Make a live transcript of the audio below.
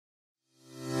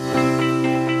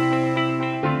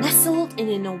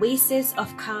oasis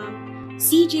of calm,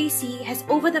 CJC has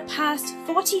over the past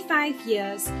 45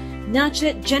 years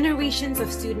nurtured generations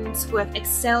of students who have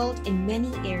excelled in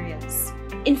many areas.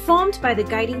 Informed by the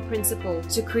guiding principle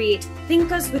to create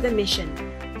thinkers with a mission,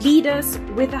 leaders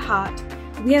with a heart,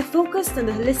 we have focused on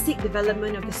the holistic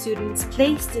development of the students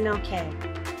placed in our care,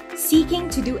 seeking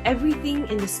to do everything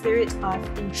in the spirit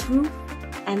of in truth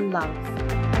and love.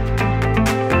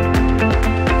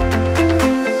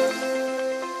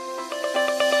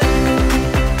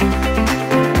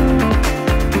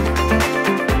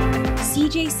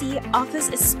 CJC offers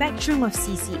a spectrum of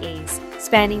CCAs,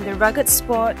 spanning the rugged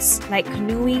sports like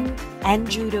canoeing and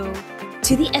judo,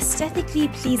 to the aesthetically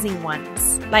pleasing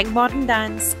ones like modern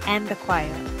dance and the choir.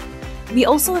 We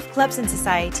also have clubs and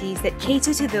societies that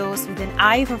cater to those with an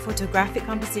eye for photographic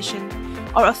composition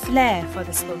or a flair for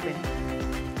the spoken.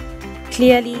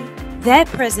 Clearly, their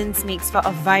presence makes for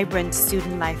a vibrant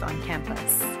student life on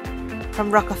campus. From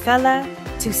Rockefeller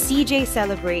to CJ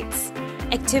Celebrates,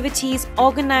 activities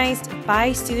organized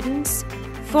by students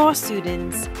for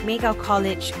students make our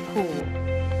college cool.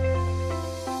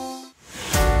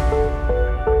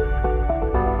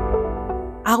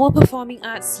 Our performing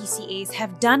arts CCAs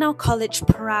have done our college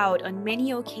proud on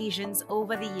many occasions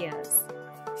over the years.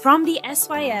 From the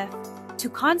SYF to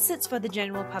concerts for the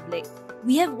general public,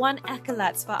 we have won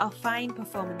accolades for our fine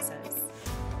performances.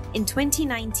 In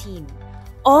 2019,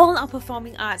 all our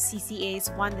performing arts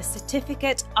CCAs won the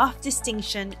Certificate of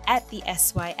Distinction at the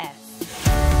SYF.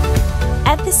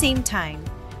 At the same time,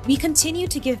 we continue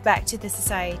to give back to the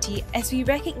society as we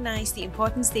recognize the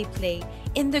importance they play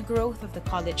in the growth of the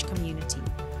college community.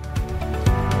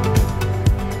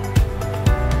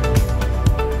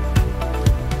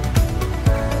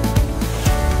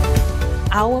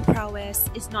 Our prowess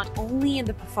is not only in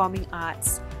the performing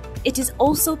arts, it is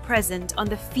also present on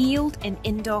the field and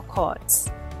indoor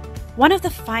courts. One of the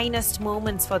finest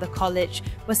moments for the college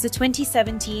was the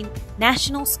 2017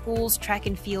 National Schools Track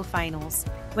and Field Finals,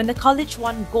 when the college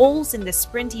won golds in the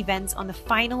sprint events on the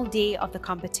final day of the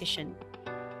competition.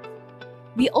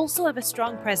 We also have a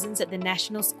strong presence at the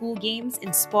National School Games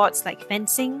in sports like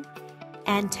fencing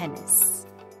and tennis.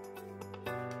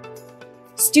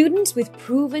 Students with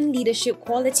proven leadership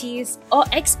qualities or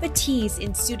expertise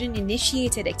in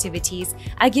student-initiated activities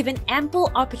are given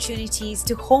ample opportunities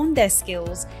to hone their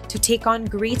skills to take on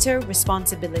greater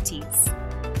responsibilities.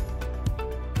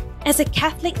 As a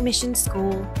Catholic mission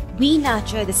school, we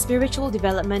nurture the spiritual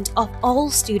development of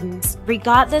all students,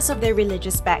 regardless of their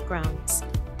religious backgrounds.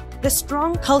 The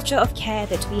strong culture of care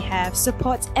that we have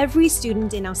supports every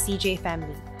student in our CJ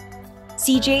family.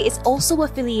 CJ is also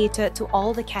affiliated to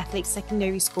all the Catholic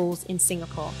secondary schools in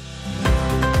Singapore.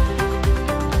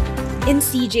 In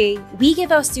CJ, we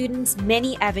give our students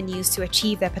many avenues to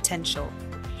achieve their potential.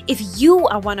 If you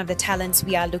are one of the talents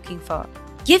we are looking for,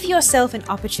 give yourself an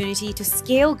opportunity to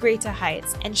scale greater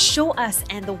heights and show us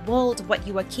and the world what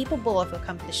you are capable of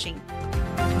accomplishing.